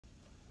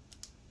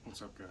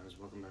What's up, guys?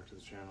 Welcome back to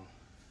the channel.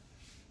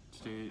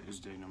 Today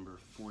is day number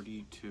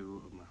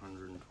 42 of my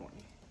 120.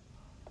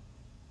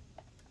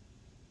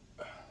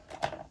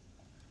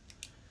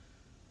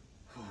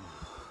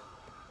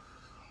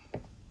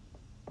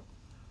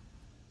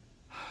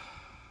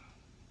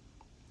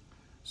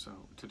 So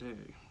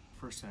today,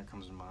 first thing that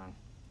comes to mind,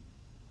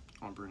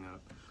 I'll bring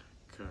up,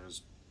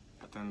 because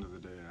at the end of the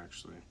day,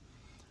 actually,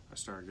 I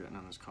started getting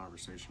in this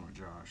conversation with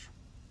Josh.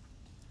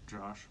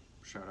 Josh,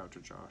 shout out to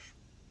Josh.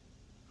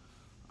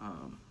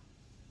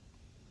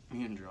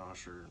 Me and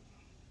Josh are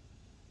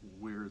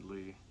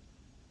weirdly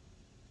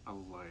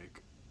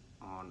alike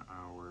on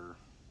our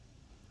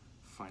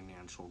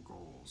financial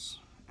goals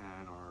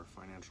and our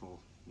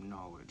financial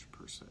knowledge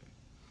per se.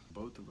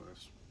 Both of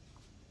us,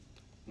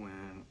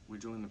 when we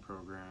joined the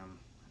program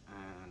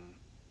and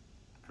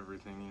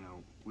everything,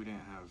 we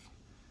didn't have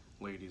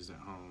ladies at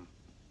home.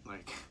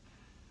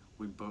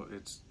 We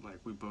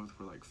both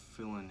were like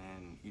filling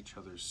in each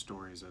other's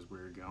stories as we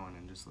were going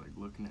and just like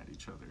looking at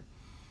each other.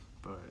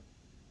 But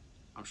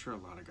I'm sure a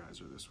lot of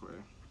guys are this way.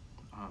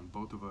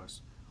 Both of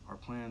us, our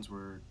plans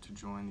were to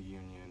join the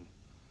union,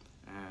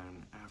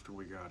 and after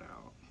we got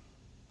out,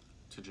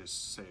 to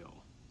just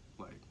sail,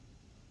 like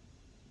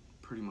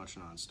pretty much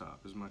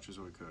nonstop, as much as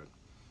we could.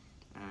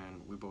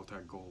 And we both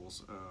had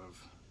goals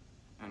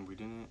and we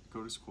didn't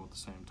go to school at the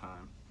same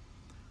time,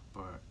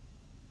 but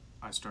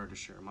I started to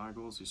share my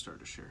goals, he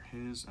started to share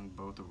his, and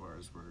both of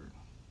ours were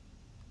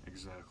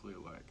exactly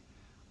alike.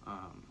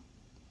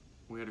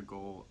 We had a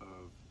goal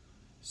of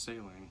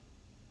sailing,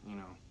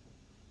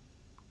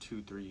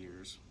 2-3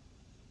 years,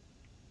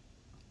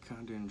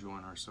 kind of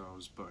enjoying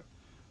ourselves, but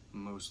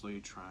mostly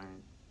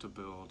trying to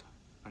build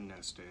a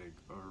nest egg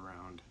of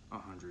around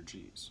 100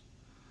 G's,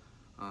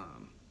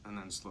 and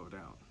then slow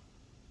down.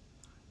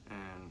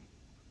 And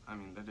I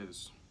mean, that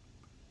is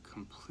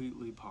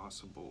completely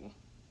possible.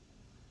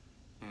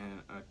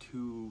 And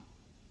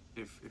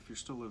if you're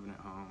still living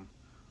at home,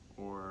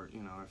 or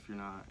if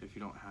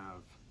you don't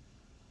have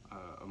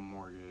a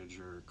mortgage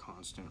or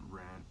constant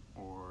rent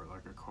or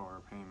like a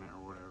car payment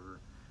or whatever,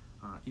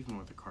 even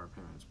with a car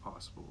payment it's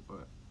possible,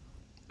 but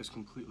it's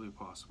completely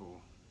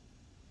possible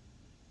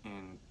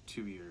in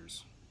 2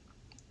 years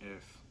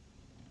if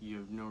you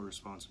have no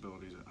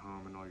responsibilities at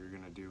home and all you're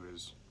gonna do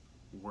is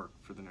work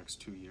for the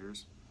next 2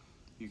 years.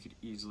 You could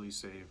easily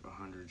save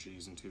 100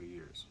 G's in 2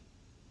 years.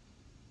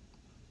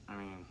 I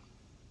mean,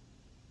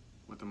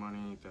 with the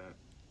money that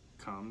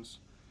comes,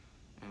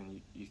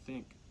 and you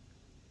think,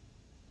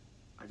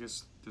 I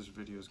guess this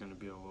video is going to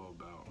be a little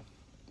about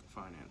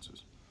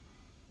finances.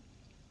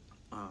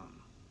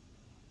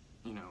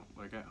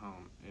 Like at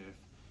home, if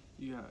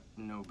you got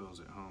no bills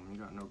at home, you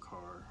got no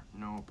car,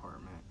 no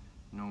apartment,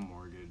 no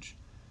mortgage,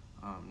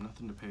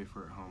 nothing to pay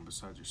for at home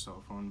besides your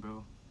cell phone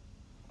bill,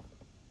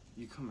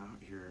 you come out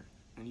here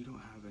and you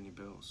don't have any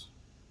bills.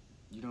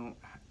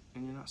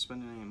 And you're not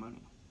spending any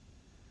money.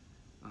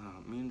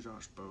 Me and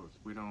Josh both,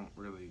 we don't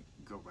really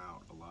go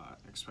out a lot,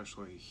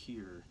 especially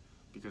here,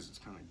 because it's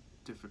kind of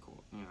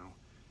difficult,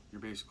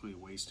 You're basically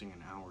wasting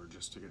an hour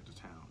just to get to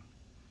town.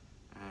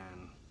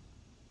 And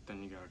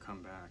then you gotta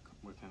come back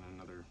within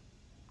another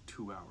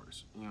 2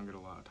 hours. You don't get a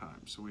lot of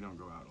time, so we don't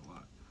go out a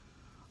lot.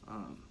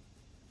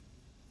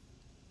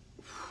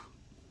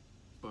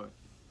 But,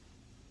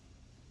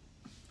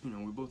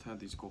 we both had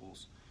these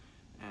goals,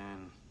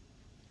 and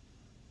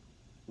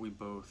we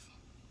both,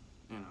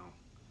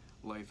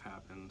 life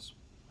happens.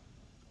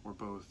 We're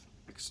both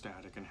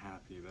ecstatic and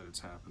happy that it's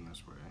happened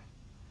this way.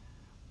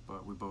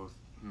 But we both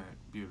met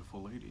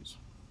beautiful ladies,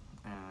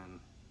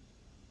 and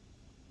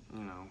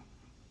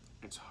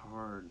it's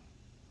hard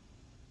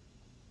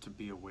to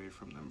be away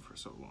from them for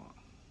so long.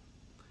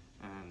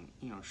 And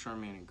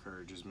Charmaine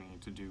encourages me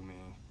to do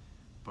me,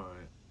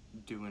 but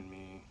doing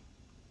me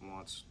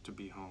wants to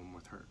be home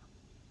with her,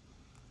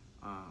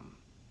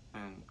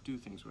 and do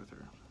things with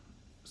her.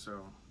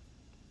 So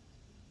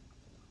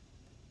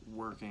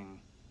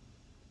working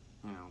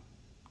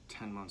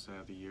 10 months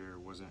out of the year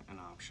wasn't an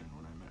option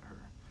when I met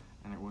her,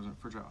 and it wasn't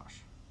for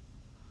Josh.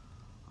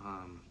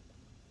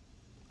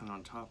 And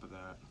on top of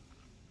that,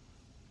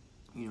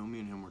 me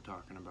and him were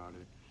talking about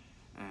it,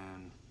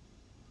 and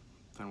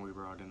then we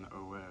brought in the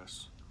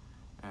OS,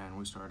 and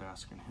we started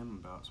asking him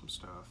about some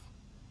stuff,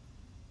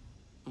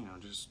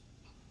 just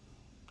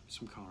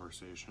some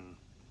conversation.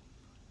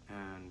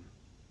 And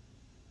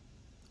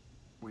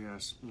we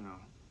asked,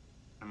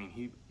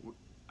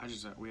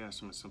 we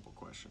asked him a simple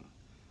question.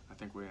 I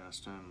think we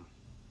asked him,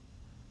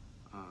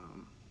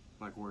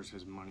 where's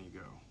his money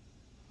go?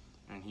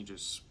 And he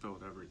just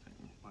spilled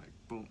everything,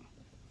 boom.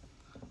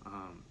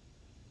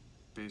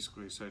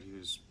 Basically said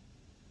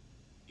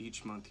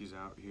each month he's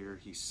out here,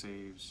 he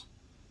saves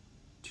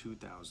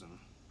 2,000,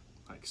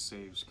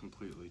 saves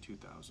completely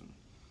 2,000.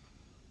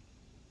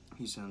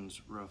 He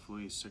sends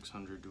roughly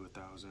 600 to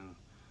 1,000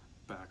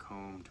 back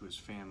home to his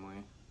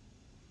family,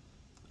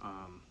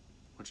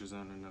 which is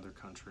in another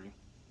country.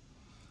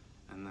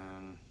 And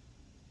then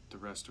the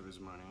rest of his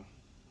money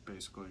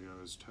basically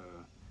goes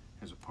to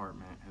his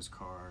apartment, his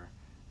car,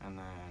 and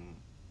then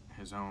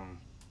his own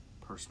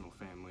personal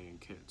family and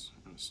kids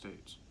in the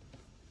States.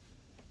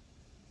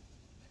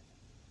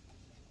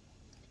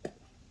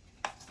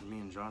 And me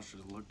and Josh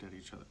just looked at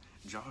each other.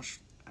 Josh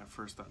at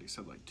first thought he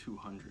said like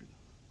 200.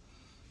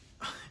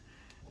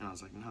 And I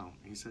was like, no,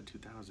 he said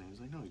 2,000. He was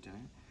like, no, he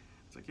didn't.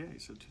 I was like, yeah, he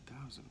said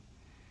 2,000.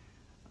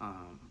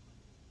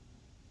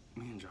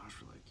 Me and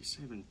Josh were like, you're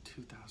saving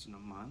 $2,000 a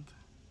month?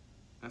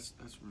 That's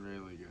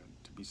really good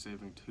to be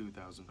saving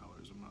 $2,000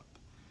 a month.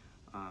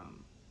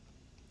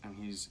 And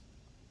he's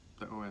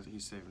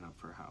saving up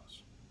for a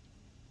house.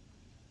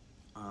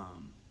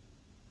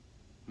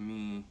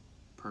 Me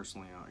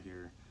personally out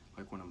here,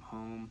 like when I'm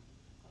home,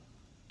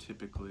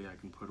 typically I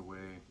can put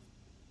away.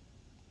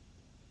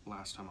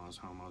 Last time I was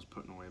home, I was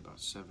putting away about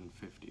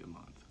 $750 a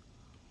month,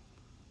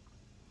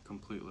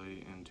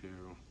 completely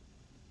into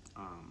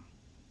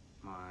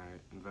my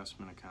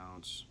investment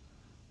accounts,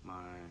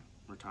 my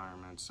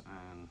retirements,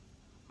 and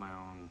my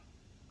own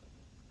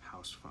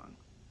house fund.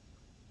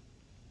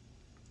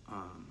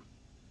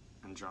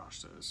 And Josh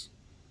says,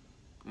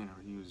 you know,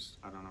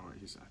 I don't know what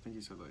he said. I think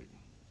he said like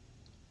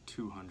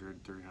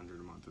 200, 300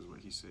 a month is what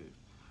he saved.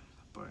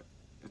 But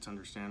it's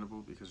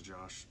understandable because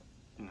Josh,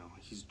 you know,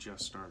 he's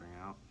just starting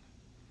out.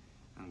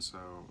 And so,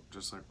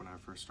 just like when I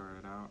first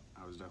started out,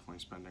 I was definitely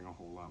spending a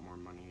whole lot more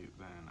money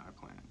than I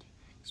planned,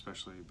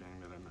 especially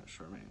being that I met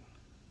Charmaine.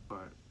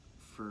 But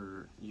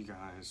for you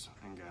guys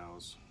and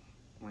gals,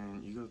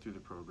 when you go through the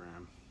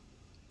program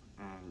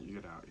and you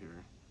get out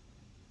here,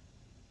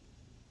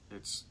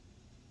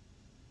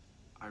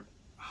 I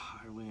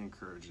highly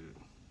encourage it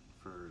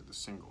for the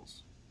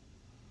singles.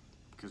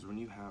 Because when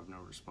you have no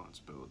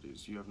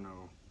responsibilities, you have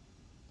no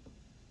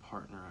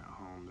partner at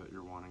home that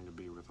you're wanting to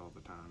be with all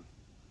the time,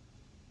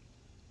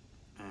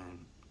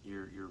 and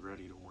you're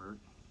ready to work,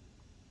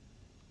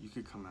 you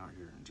could come out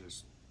here and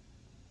just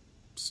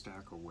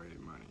stack away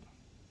money.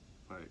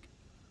 Like,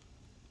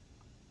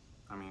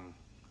 I mean,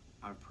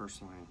 I've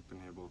personally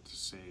been able to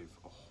save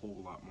a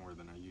whole lot more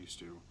than I used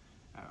to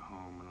at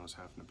home when I was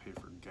having to pay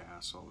for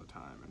gas all the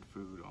time and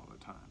food all the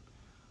time.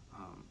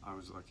 I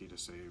was lucky to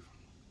save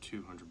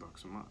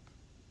 $200 a month.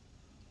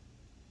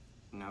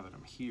 Now that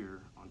I'm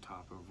here, on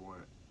top of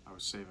what I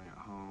was saving at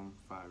home,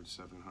 $500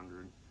 to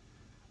 $700,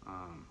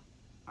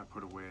 I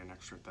put away an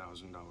extra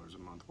 $1,000 a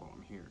month while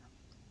I'm here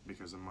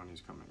because the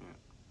money's coming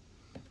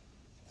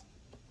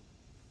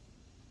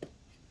in.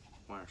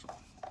 Well, actually,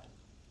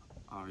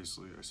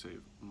 obviously I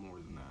save more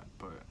than that,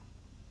 but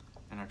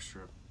an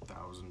extra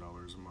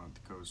 $1,000 a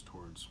month goes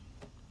towards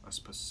a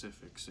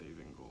specific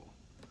saving goal.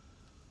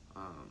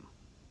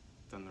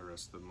 Then the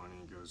rest of the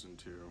money goes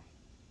into,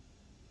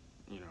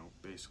 you know,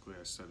 basically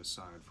I set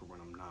aside for when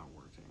I'm not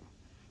working.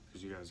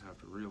 Because you guys have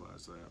to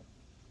realize that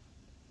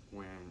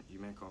when you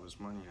make all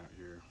this money out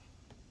here,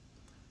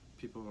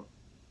 people,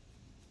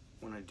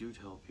 when I do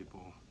tell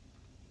people,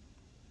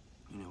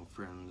 you know,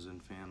 friends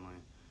and family,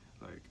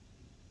 like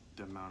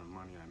the amount of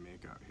money I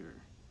make out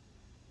here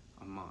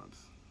a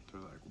month,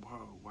 they're like,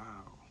 whoa,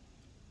 wow.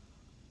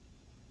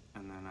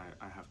 And then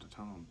I have to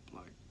tell them,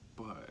 like,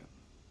 but,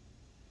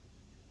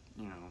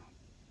 you know,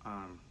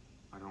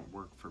 I don't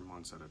work for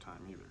months at a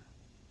time either.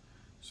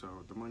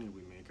 So the money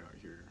we make out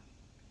here,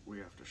 we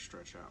have to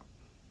stretch out.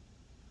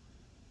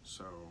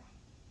 So,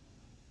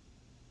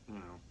 you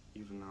know,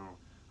 even though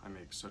I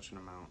make such an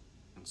amount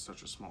in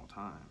such a small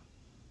time,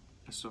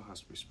 it still has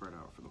to be spread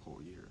out for the whole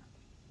year.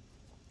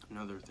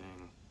 Another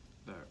thing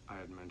that I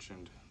had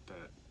mentioned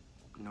that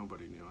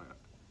nobody knew,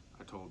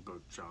 I told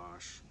both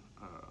Josh,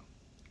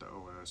 the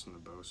OS, and the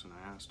bosun,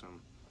 I asked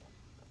them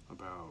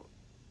about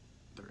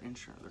their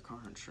insurance, their car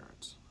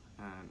insurance,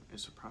 and it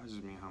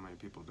surprises me how many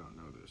people don't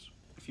know this.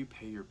 If you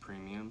pay your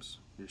premiums,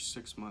 your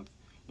 6-month,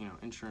 you know,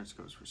 insurance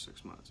goes for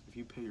 6 months. If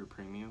you pay your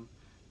premium,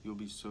 you'll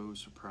be so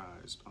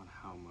surprised on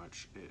how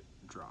much it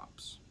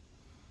drops.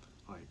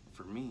 Like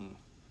for me,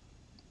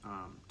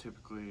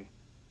 typically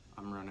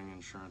I'm running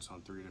insurance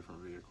on 3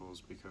 different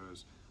vehicles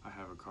because I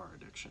have a car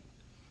addiction.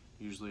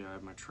 Usually I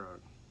have my truck,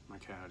 my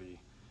caddy,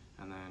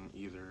 and then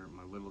either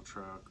my little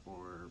truck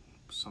or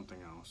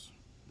something else.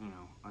 You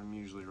know, I'm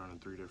usually running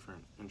 3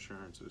 different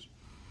insurances.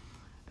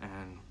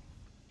 And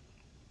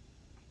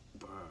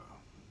the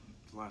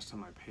last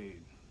time I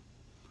paid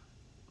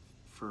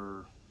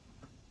for,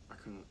 I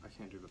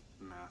can't do the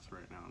math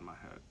right now in my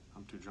head.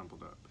 I'm too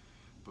jumbled up.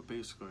 But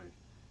basically,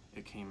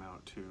 it came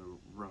out to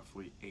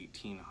roughly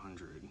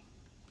 $1,800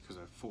 because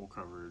I have full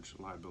coverage,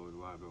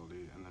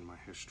 liability, and then my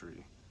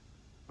history,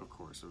 of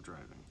course, of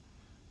driving.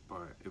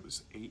 But it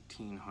was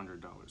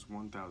 $1,800,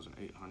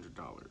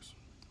 $1,800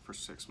 for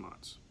 6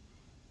 months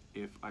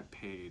if I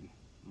paid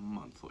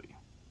monthly.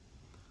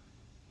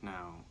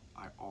 Now,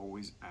 I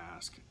always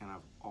ask, and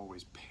I've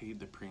always paid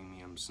the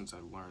premium since I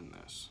learned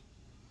this.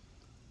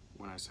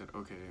 When I said,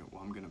 okay,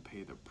 well, I'm gonna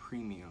pay the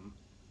premium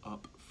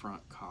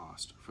upfront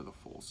cost for the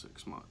full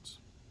 6 months.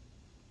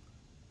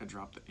 It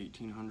dropped the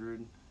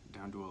 $1,800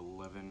 down to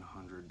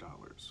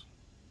 $1,100.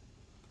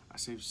 I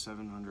saved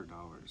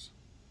 $700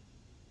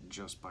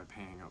 just by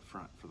paying up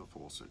front for the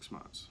full 6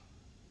 months.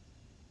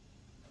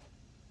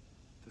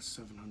 That's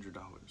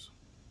 $700.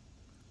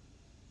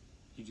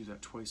 You do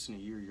that twice in a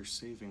year, you're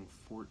saving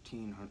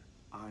 $1,400.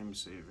 I'm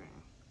saving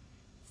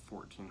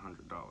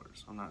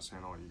 $1,400. I'm not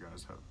saying all you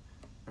guys have.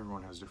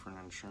 Everyone has different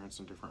insurance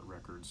and different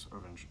records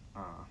of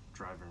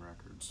driving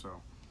records.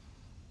 So,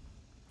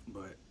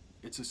 but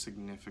it's a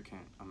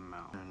significant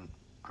amount, and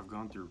I've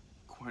gone through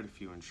quite a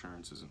few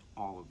insurances, and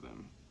all of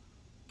them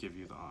give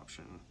you the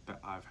option that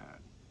I've had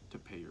to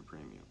pay your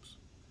premiums.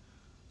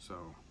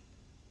 So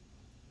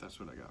that's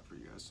what I got for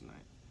you guys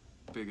tonight.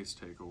 Biggest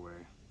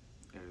takeaway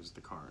is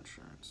the car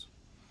insurance.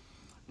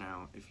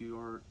 Now, if you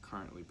are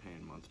currently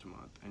paying month to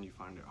month and you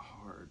find it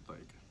hard,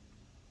 like,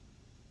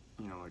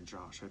 you know, like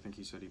Josh, I think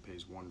he said he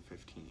pays $115.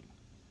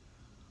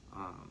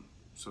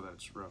 So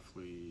that's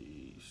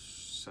roughly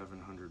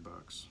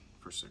 $700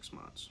 for 6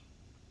 months.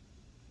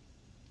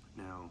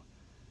 Now,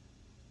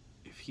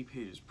 if he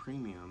paid his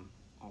premium,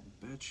 I'll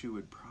bet you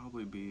would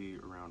probably be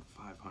around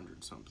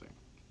 500 something.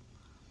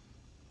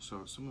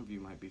 So some of you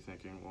might be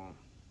thinking, well,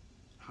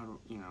 how do,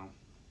 you know,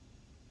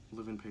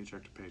 living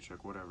paycheck to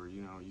paycheck, whatever,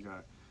 you know, you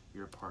got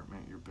your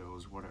apartment, your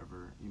bills,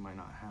 whatever, you might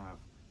not have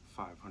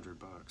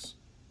 $500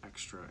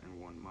 extra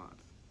in 1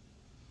 month.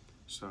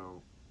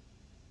 So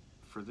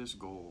for this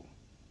goal,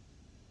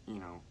 you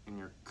know, in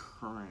your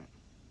current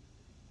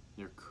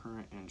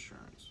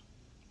insurance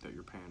that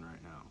you're paying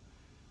right now,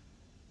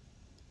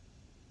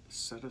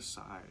 set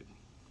aside,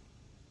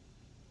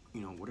 you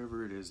know,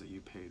 whatever it is that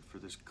you paid for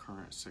this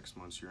current 6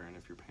 months you're in.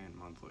 If you're paying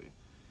monthly,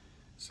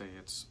 say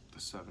it's the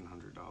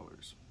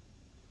 $700,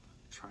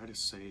 try to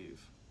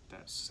save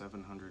that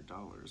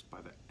 $700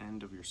 by the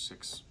end of your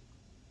six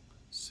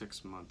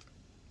month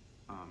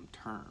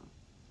term.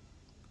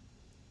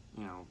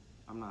 You know,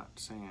 I'm not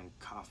saying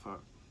cough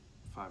up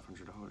 $500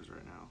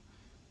 right now,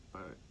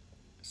 but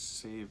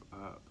save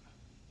up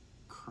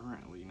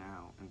currently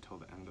now until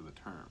the end of the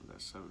term,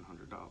 that's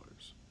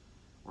 $700,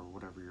 or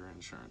whatever your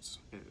insurance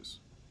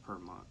is per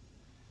month.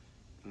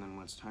 And then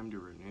when it's time to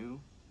renew,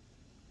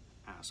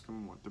 ask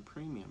them what the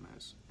premium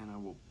is, and I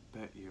will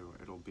bet you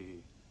it'll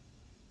be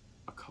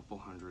a couple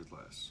hundred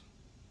less.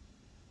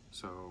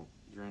 So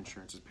your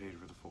insurance is paid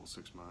for the full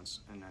 6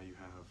 months, and now you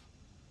have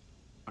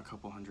a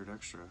couple hundred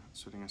extra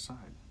sitting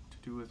aside to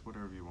do with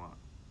whatever you want.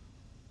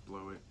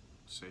 Blow it,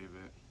 save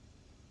it,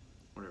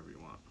 whatever you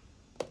want.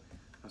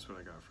 That's what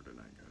I got for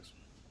tonight, guys.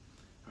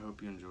 I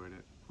hope you enjoyed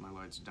it. My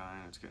light's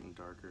dying, it's getting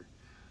darker.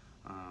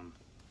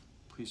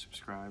 Please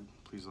subscribe,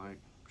 please like,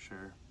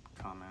 share,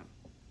 comment.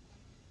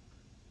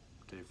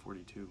 Day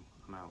 42,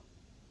 I'm out.